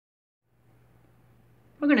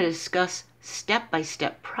We're going to discuss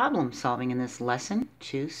step-by-step problem solving in this lesson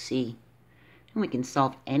 2C. And we can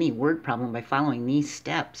solve any word problem by following these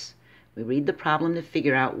steps. We read the problem to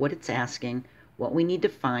figure out what it's asking, what we need to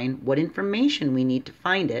find, what information we need to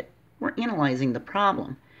find it. We're analyzing the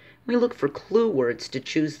problem. We look for clue words to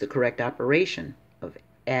choose the correct operation of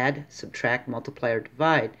add, subtract, multiply, or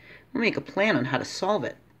divide. We make a plan on how to solve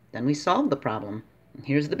it. Then we solve the problem. And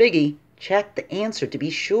here's the biggie. Check the answer to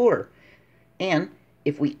be sure. And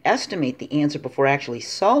if we estimate the answer before actually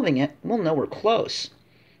solving it, we'll know we're close.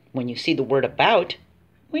 When you see the word about,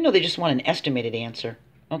 we know they just want an estimated answer,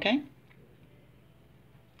 okay?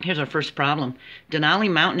 Here's our first problem. Denali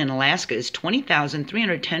Mountain in Alaska is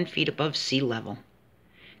 20,310 feet above sea level.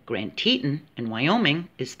 Grand Teton in Wyoming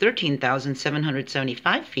is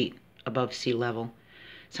 13,775 feet above sea level.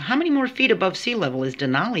 So how many more feet above sea level is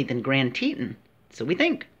Denali than Grand Teton? So we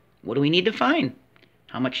think, what do we need to find?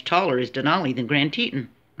 How much taller is Denali than Grand Teton,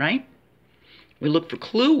 right? We look for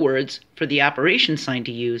clue words for the operation sign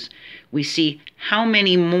to use. We see how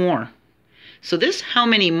many more. So this how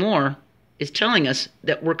many more is telling us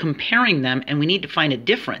that we're comparing them and we need to find a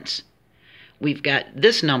difference. We've got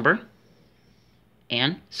this number,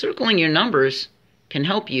 and circling your numbers can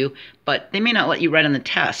help you, but they may not let you write on the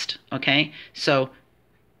test, okay? So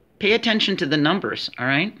pay attention to the numbers, all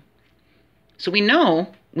right? So we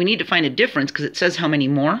know we need to find a difference because it says how many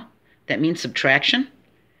more. That means subtraction.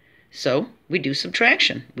 So we do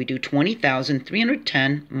subtraction. We do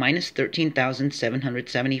 20,310 minus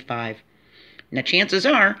 13,775. Now chances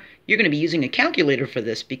are you're going to be using a calculator for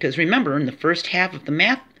this because remember in the first half of the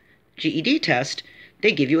math GED test,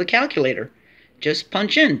 they give you a calculator. Just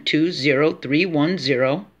punch in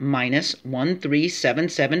 20310 minus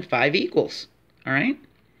 13775 equals. All right?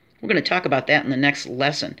 We're going to talk about that in the next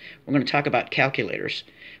lesson. We're going to talk about calculators.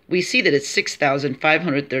 We see that it's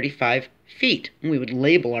 6,535 feet. And we would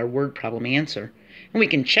label our word problem answer. And we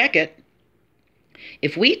can check it.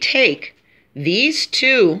 If we take these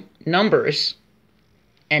two numbers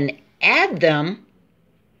and add them,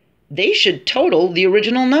 they should total the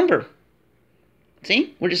original number.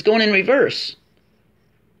 See? We're just going in reverse.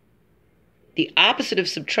 The opposite of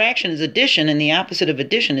subtraction is addition, and the opposite of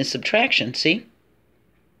addition is subtraction. See?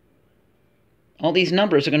 All these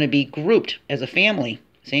numbers are going to be grouped as a family.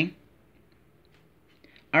 See?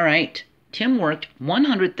 All right. Tim worked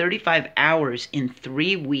 135 hours in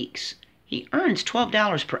 3 weeks. He earns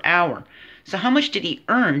 $12 per hour. So how much did he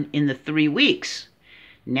earn in the 3 weeks?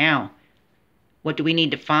 Now, what do we need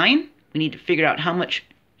to find? We need to figure out how much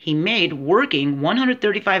he made working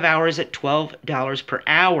 135 hours at $12 per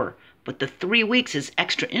hour. But the 3 weeks is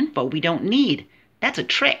extra info we don't need. That's a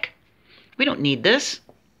trick. We don't need this.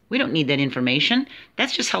 We don't need that information.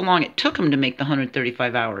 That's just how long it took him to make the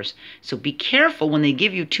 135 hours. So be careful when they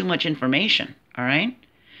give you too much information, all right?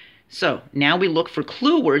 So now we look for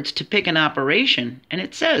clue words to pick an operation, and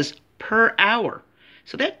it says per hour.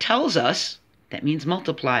 So that tells us, that means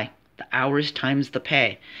multiply, the hours times the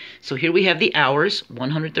pay. So here we have the hours,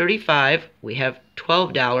 135. We have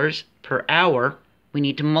 $12 per hour. We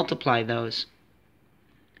need to multiply those.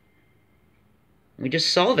 We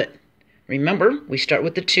just solve it. Remember, we start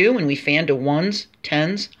with the 2 and we fan to ones,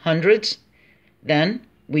 tens, hundreds. Then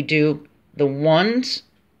we do the ones,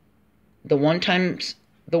 the 1 times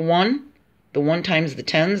the 1, the 1 times the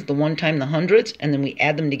tens, the 1 times the hundreds, and then we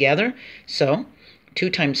add them together. So 2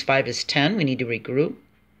 times 5 is 10. We need to regroup.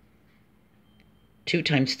 2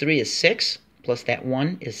 times 3 is 6, plus that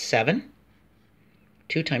 1 is 7.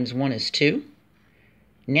 2 times 1 is 2.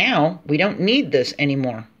 Now we don't need this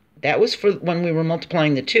anymore. That was for when we were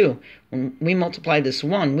multiplying the 2. When we multiply this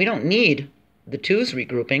 1, we don't need the 2's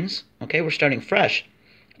regroupings. Okay, we're starting fresh.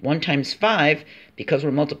 1 times 5, because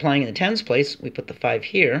we're multiplying in the tens place, we put the 5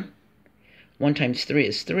 here. 1 times 3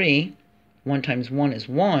 is 3. 1 times 1 is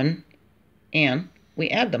 1. And we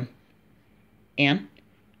add them. And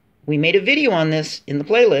we made a video on this in the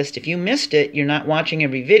playlist. If you missed it, you're not watching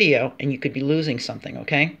every video, and you could be losing something,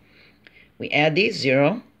 okay? We add these.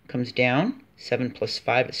 0 comes down. 7 plus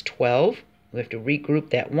 5 is 12. We have to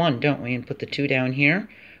regroup that 1, don't we? And put the 2 down here.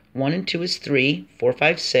 1 and 2 is 3. 4,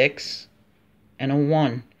 5, 6. And a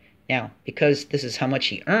 1. Now, because this is how much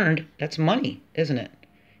he earned, that's money, isn't it?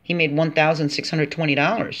 He made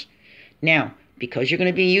 $1,620. Now, because you're going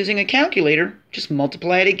to be using a calculator, just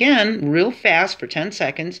multiply it again real fast for 10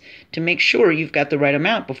 seconds to make sure you've got the right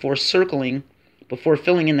amount before filling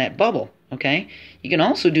in that bubble. Okay? You can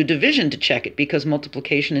also do division to check it because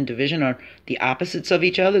multiplication and division are the opposites of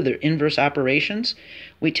each other. They're inverse operations.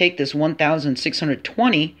 We take this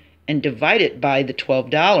 1,620 and divide it by the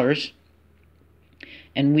 $12.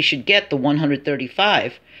 and we should get the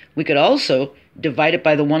 135. We could also divide it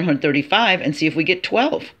by the 135 and see if we get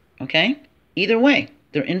 12, okay? Either way,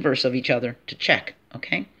 they're inverse of each other to check,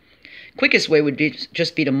 okay? Quickest way would be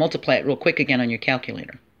just be to multiply it real quick again on your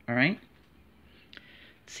calculator, all right?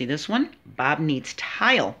 See this one? Bob needs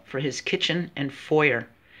tile for his kitchen and foyer.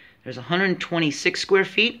 There's 126 square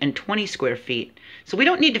feet and 20 square feet. So we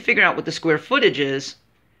don't need to figure out what the square footage is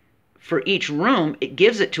for each room. It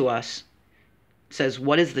gives it to us. It says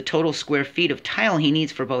what is the total square feet of tile he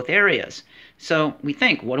needs for both areas. So we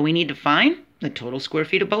think, what do we need to find? The total square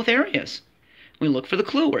feet of both areas. We look for the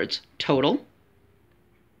clue words, total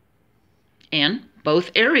and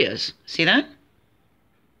both areas. See that? And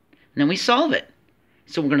then we solve it.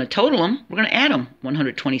 So we're going to total them. We're going to add them.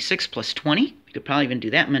 126 plus 20. We could probably even do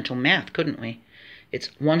that mental math, couldn't we? It's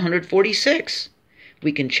 146.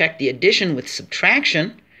 We can check the addition with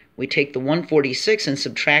subtraction. We take the 146 and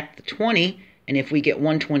subtract the 20. And if we get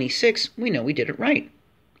 126, we know we did it right.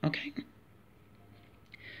 Okay?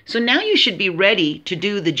 So now you should be ready to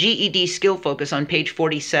do the GED skill focus on page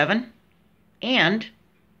 47. And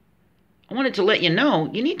I wanted to let you know,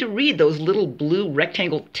 you need to read those little blue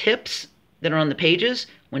rectangle tips that are on the pages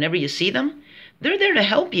whenever you see them. They're there to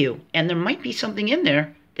help you, and there might be something in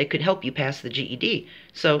there that could help you pass the GED.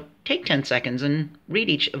 So take 10 seconds and read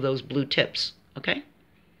each of those blue tips, okay?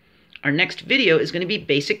 Our next video is going to be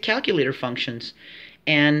basic calculator functions,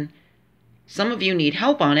 and some of you need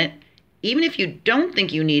help on it. Even if you don't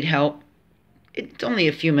think you need help, it's only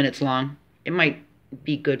a few minutes long. It might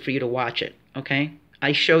be good for you to watch it, okay?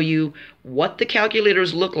 I show you what the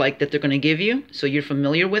calculators look like that they're going to give you, so you're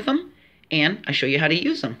familiar with them, and I show you how to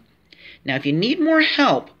use them. Now, if you need more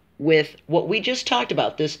help with what we just talked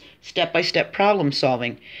about, this step-by-step problem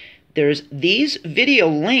solving, there's these video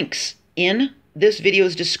links in this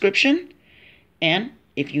video's description, and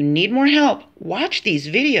if you need more help, watch these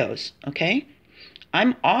videos, okay?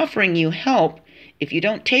 I'm offering you help. If you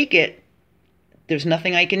don't take it, there's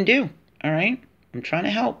nothing I can do, all right? I'm trying to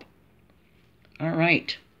help. All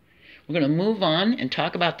right. We're going to move on and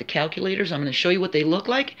talk about the calculators. I'm going to show you what they look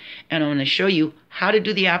like, and I'm going to show you how to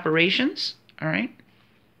do the operations, all right?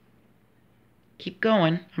 Keep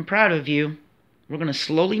going. I'm proud of you. We're going to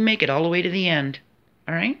slowly make it all the way to the end,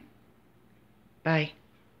 all right? Bye.